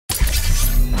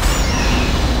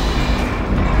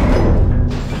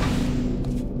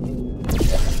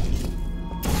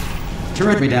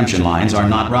Turret redemption lines are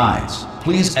not rides.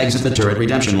 Please exit the turret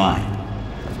redemption line.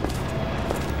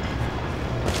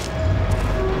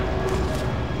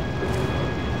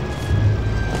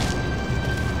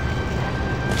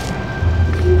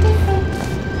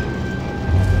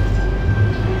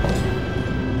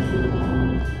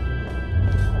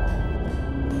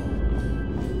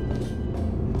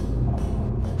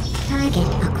 Target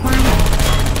acquired.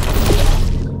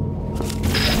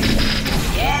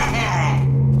 Yeah!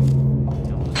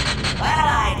 Well,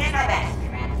 I did my best.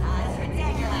 It's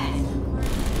ridiculous.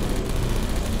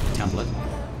 Template.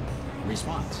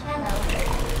 Response.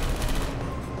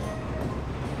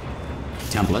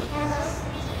 Template.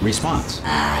 Response.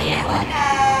 Yeah, what? No!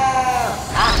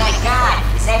 Oh, thank God!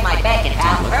 You saved my bacon,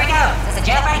 pal. Where we go? Is this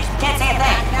a jailbreak? Can't say a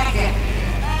thing.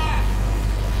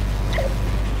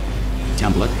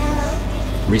 Template.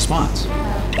 Response.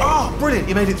 Oh, brilliant,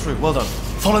 you made it through. Well done.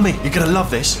 Follow me, you're gonna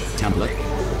love this. Template.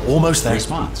 Almost there.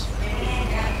 Response.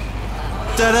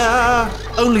 Ta-da!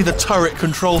 Only the turret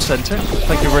control center.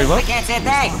 Thank you very I much. can't say a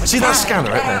thing. See that scanner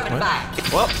right there? Open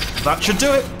Right? Well, that should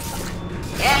do it.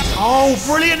 Yeah. Oh,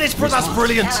 brilliant! That's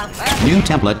brilliant. New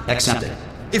template accepted.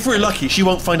 If we're lucky, she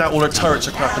won't find out all her turrets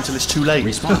are crap until it's too late.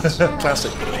 Response.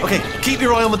 Classic. Okay, keep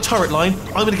your eye on the turret line.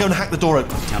 I'm gonna go and hack the door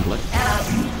open. Template.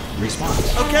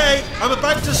 Response. Okay, I'm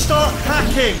about to start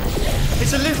hacking.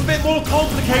 It's a little bit more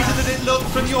complicated than it looked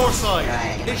from your side.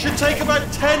 It should take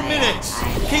about 10 minutes.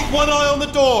 Keep one eye on the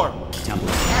door.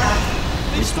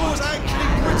 Template. This door's actually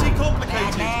pretty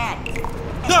complicated.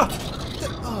 Ah!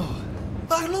 Oh.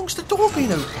 How long's the door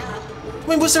been open? I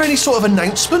mean, was there any sort of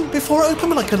announcement before it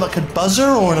opened? Like a buzzer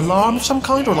or an alarm of some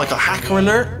kind? Or like a hacker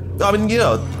alert? I mean,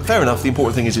 yeah, fair enough, the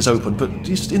important thing is it's open, but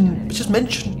just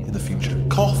mention in the future.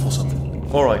 Cough or something.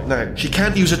 Alright, now, she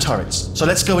can't use her turrets, so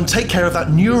let's go and take care of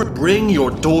that new Bring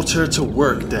Your Daughter to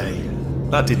Work day.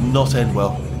 That did not end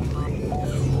well.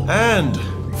 And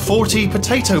 40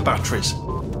 potato batteries.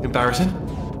 Embarrassing.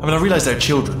 I mean, I realise they're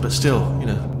children, but still, you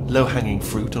know, low-hanging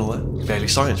fruit and all that. Barely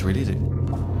science, really, is it?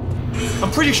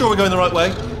 I'm pretty sure we're going the right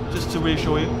way, just to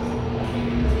reassure you.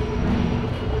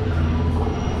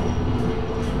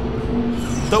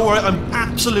 Don't worry, I'm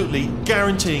absolutely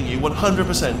guaranteeing you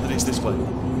 100% that it's this way.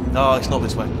 No, it's not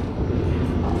this way.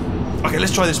 Okay,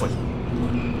 let's try this way.